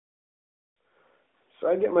So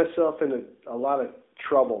I get myself into a lot of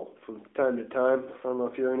trouble from time to time. I don't know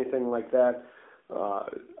if you're anything like that.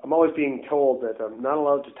 I'm always being told that I'm not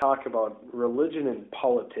allowed to talk about religion and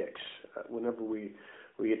politics whenever we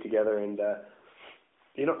get together. And,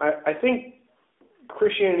 I think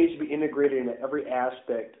Christianity needs to be integrated into every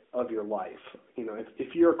aspect of your life.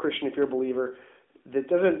 If you're a Christian, if you're a believer, that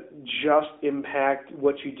doesn't just impact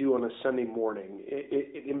what you do on a Sunday morning.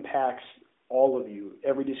 It impacts all of you,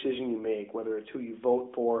 every decision you make, whether it's who you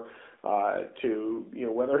vote for, to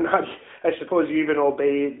whether or not, I suppose, you even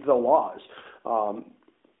obey the laws. I've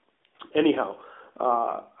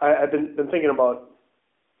been thinking about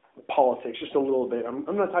politics just a little bit.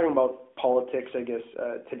 I'm not talking about politics, I guess,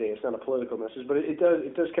 today. It's not a political message, but it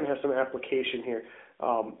does kind of have some application here.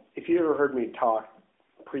 If you ever heard me talk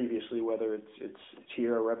previously, whether it's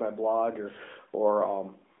here or read my blog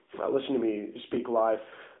or listen to me speak live,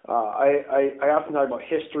 I often talk about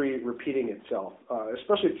history repeating itself,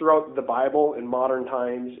 especially throughout the Bible in modern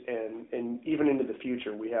times and even into the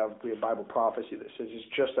future. We have Bible prophecy that says it's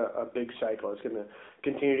just a big cycle. It's going to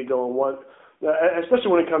continue to go in one,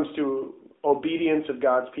 especially when it comes to obedience of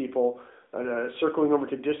God's people, circling over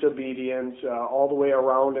to disobedience, all the way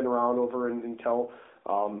around and around over until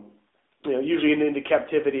usually into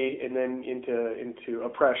captivity and then into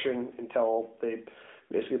oppression until they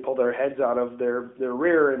basically pull their heads out of their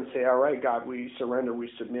rear and say, all right, God, we surrender, we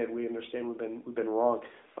submit, we understand we've been wrong.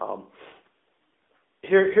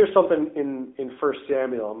 Here's something in 1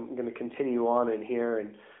 Samuel. I'm going to continue on in here,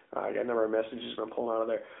 and I got a number of messages I'm pulling out of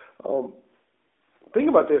there. Think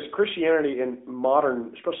about this, Christianity in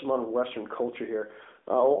modern, especially modern Western culture here.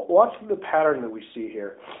 Watch the pattern that we see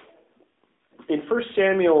here. In 1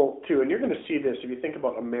 Samuel 2, and you're going to see this if you think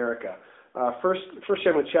about America. First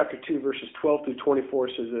Samuel chapter 2, verses 12 through 24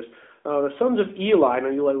 says this. The sons of Eli, now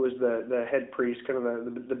Eli was the head priest, kind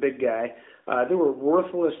of the big guy. They were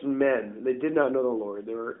worthless men. They did not know the Lord.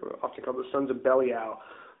 They were often called the sons of Belial.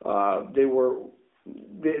 They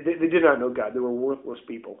did not know God. They were worthless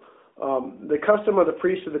people. The custom of the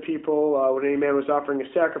priest of the people, when any man was offering a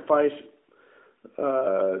sacrifice,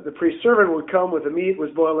 the priest's servant would come with the meat was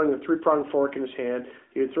boiling, a three-pronged fork in his hand.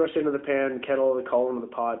 He would thrust it into the pan, the kettle, the cauldron, the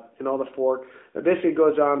pot, and all the fork. It basically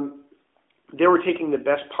goes on. They were taking the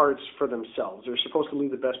best parts for themselves. They're supposed to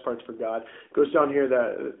leave the best parts for God. It goes down here.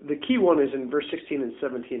 The key one is in verse 16 and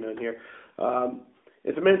 17 on here.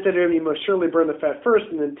 If the man said to him, you must surely burn the fat first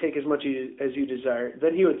and then take as much as you desire,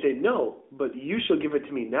 then he would say, no, but you shall give it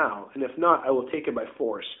to me now, and if not, I will take it by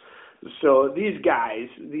force. So these guys,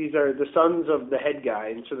 these are the sons of the head guy,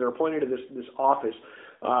 and so they're appointed to this office.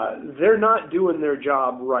 They're not doing their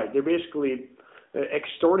job right. They're basically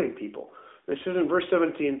extorting people. It says in verse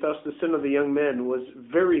 17, thus the sin of the young men was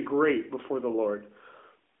very great before the Lord,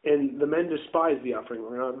 and the men despised the offering.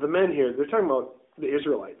 The men here, they're talking about the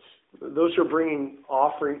Israelites, those who are bringing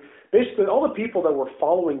offering. Basically, all the people that were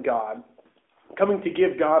following God, coming to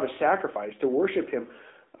give God a sacrifice, to worship Him,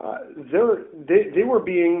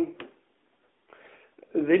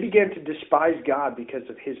 they began to despise God because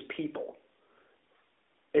of His people.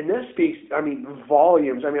 And that speaks,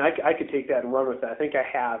 volumes. I could take that and run with that. I think I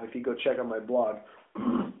have, if you go check on my blog.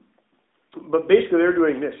 But basically they're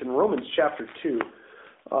doing this. In Romans chapter 2,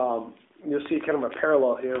 you'll see kind of a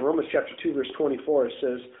parallel here. In Romans chapter 2, verse 24, it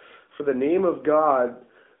says, for the name of God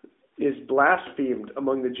is blasphemed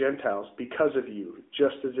among the Gentiles because of you,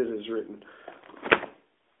 just as it is written.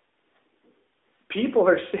 People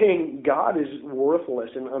are saying God is worthless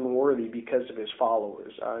and unworthy because of His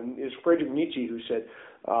followers. It's Friedrich Nietzsche who said,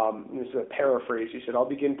 this is a paraphrase, he said, I'll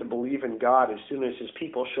begin to believe in God as soon as His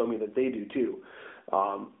people show me that they do too.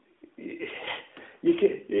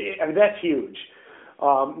 That's huge.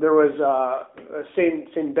 There was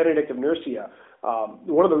Saint Benedict of Nursia.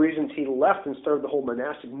 One of the reasons he left and started the whole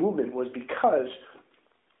monastic movement was because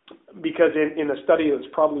in a study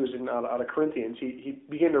that probably was out of Corinthians, he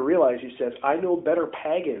began to realize, he says, I know better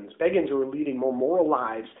pagans who are leading more moral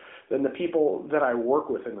lives than the people that I work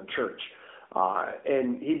with in the church.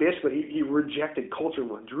 And he rejected culture and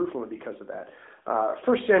withdrew from it because of that.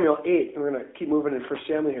 1 Samuel 8, and we're going to keep moving in 1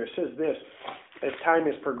 Samuel here, it says this, as time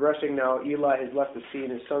is progressing now, Eli has left the scene,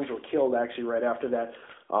 his sons were killed actually right after that,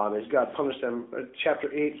 as God punished them.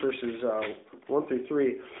 Chapter 8, verses 1 through 3,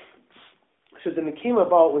 it says, and it came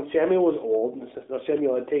about when Samuel was old, and now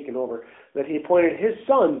Samuel had taken over, that he appointed his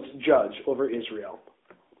sons judge over Israel.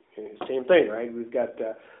 Okay, same thing, right? We've got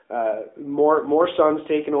more sons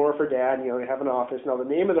taking over for dad, they have an office. Now the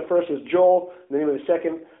name of the first was Joel, the name of the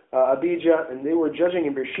second, Abijah, and they were judging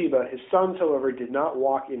in Beersheba. His sons, however, did not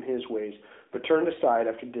walk in his ways, but turned aside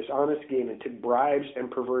after dishonest gain and took bribes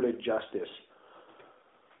and perverted justice.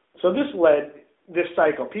 So this led this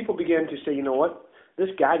cycle. People began to say, you know what, this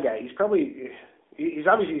guy, he's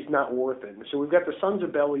obviously not worth it. And so we've got the sons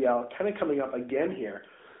of Belial kind of coming up again here.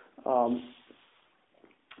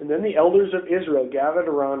 And then the elders of Israel gathered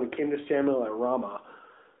around and came to Samuel at Ramah.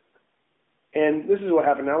 And this is what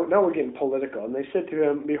happened. Now we're getting political. And they said to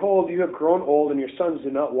him, behold, you have grown old, and your sons do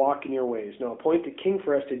not walk in your ways. Now appoint a king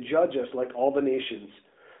for us to judge us like all the nations.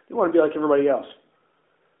 They want to be like everybody else.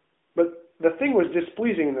 But the thing was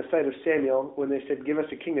displeasing in the sight of Samuel when they said, give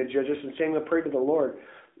us a king to judge us. And Samuel prayed to the Lord.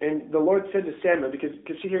 And the Lord said to Samuel, because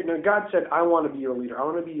see here, now God said, I want to be your leader. I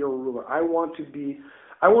want to be your ruler. I want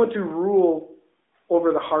to rule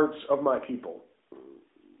over the hearts of my people.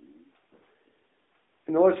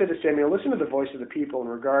 And the Lord said to Samuel, listen to the voice of the people in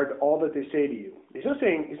regard to all that they say to you. He's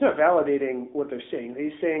not validating what they're saying.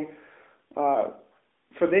 He's saying,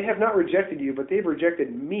 for they have not rejected you, but they've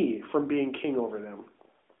rejected me from being king over them.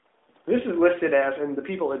 This is listed as, and the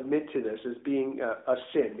people admit to this, as being a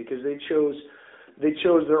sin, because they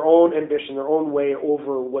chose their own ambition, their own way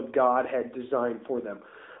over what God had designed for them.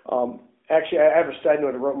 Actually, I have a side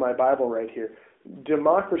note. I wrote in my Bible right here.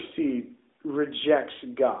 Democracy rejects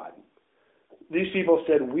God. These people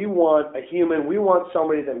said, we want a human, we want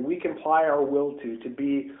somebody that we can apply our will to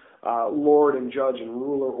be Lord and judge and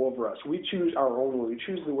ruler over us. We choose our own way. We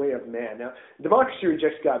choose the way of man. Now, democracy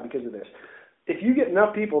rejects God because of this. If you get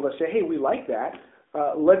enough people that say, hey, we like that,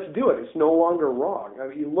 let's do it. It's no longer wrong.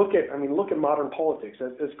 Look at modern politics.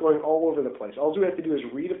 It's going all over the place. All we have to do is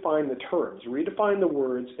redefine the terms, redefine the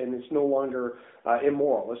words, and it's no longer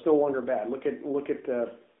immoral. It's no longer bad. Look at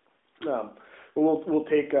we'll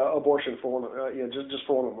take abortion for one, just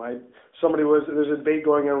for one of them. There's a debate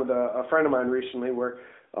going on with a friend of mine recently where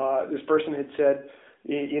this person had said,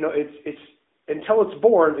 it's until it's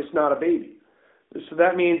born, it's not a baby. So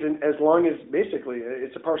that means, as long as basically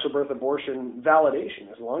it's a partial birth abortion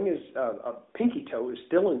validation, as long as a pinky toe is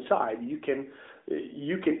still inside, you can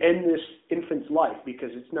end this infant's life because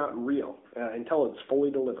it's not real until it's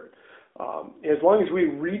fully delivered. As long as we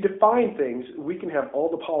redefine things, we can have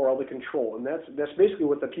all the power, all the control, and that's basically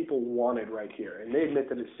what the people wanted right here. And they admit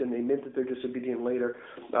that it's sin. They admit that they're disobedient later,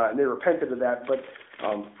 and they repented of that.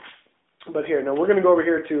 But here, now we're going to go over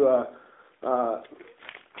here to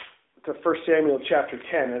 1 Samuel chapter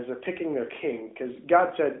 10 as they're picking their king, because God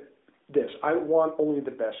said this, I want only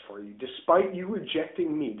the best for you. Despite you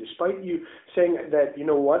rejecting me, despite you saying that, you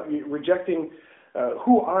know what, you're rejecting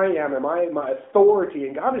who I am and my authority,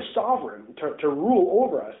 and God is sovereign to rule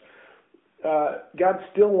over us, God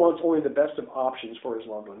still wants only the best of options for his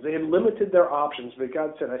loved ones. They had limited their options, but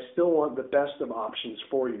God said, I still want the best of options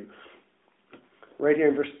for you. Right here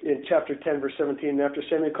in chapter 10, verse 17, and after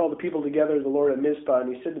Samuel called the people together to the Lord at Mizpah,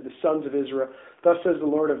 and he said to the sons of Israel, thus says the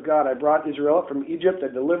Lord of God, I brought Israel up from Egypt,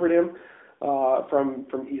 I delivered him from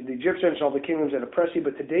the Egyptians and all the kingdoms that oppress you,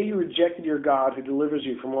 but today you rejected your God who delivers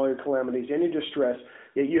you from all your calamities and your distress,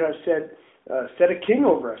 yet you have set a king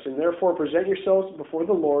over us, and therefore present yourselves before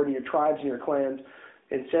the Lord and your tribes and your clans.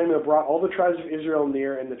 And Samuel brought all the tribes of Israel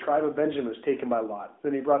near, and the tribe of Benjamin was taken by lot.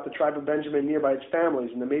 Then he brought the tribe of Benjamin near by its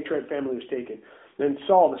families, and the Matrite family was taken. Then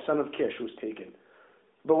Saul, the son of Kish, was taken.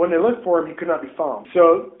 But when they looked for him, he could not be found.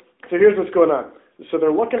 So here's what's going on. So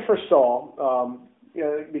they're looking for Saul,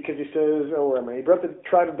 because he says, oh, where am I? He brought the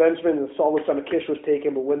tribe of Benjamin, and Saul, the son of Kish, was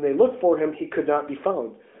taken. But when they looked for him, he could not be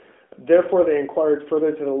found. Therefore they inquired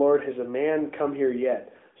further to the Lord, has a man come here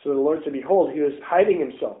yet? So the Lord said, behold, he was hiding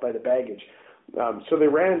himself by the baggage. So they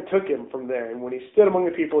ran and took him from there. And when he stood among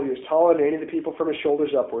the people, he was taller than any of the people from his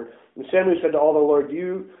shoulders upward. And Samuel said to all the Lord, do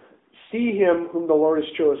you see him whom the Lord has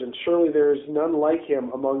chosen? Surely there is none like him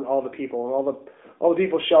among all the people. And all the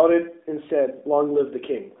people shouted and said, long live the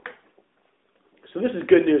king. So this is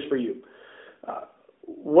good news for you.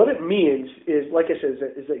 What it means is, like I said,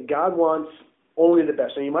 is that God wants only the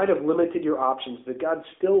best. And you might have limited your options, but God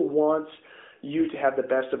still wants you to have the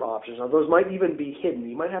best of options. Now, those might even be hidden.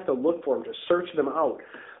 You might have to look for them, to search them out.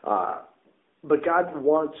 But God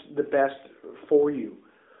wants the best for you.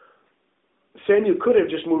 Samuel could have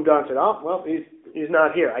just moved on and said, "Oh, well, he's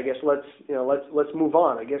not here. I guess let's move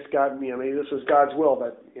on. I guess God, maybe this was God's will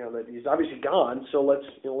that that he's obviously gone. So let's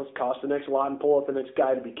toss the next lot and pull out the next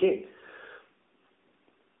guy to be king."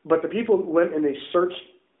 But the people went and they searched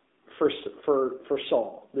for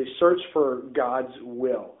Saul. They searched for God's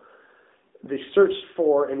will. They searched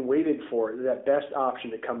for and waited for that best option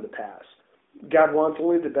to come to pass. God wants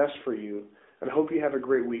only the best for you, and I hope you have a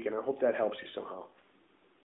great week, and I hope that helps you somehow.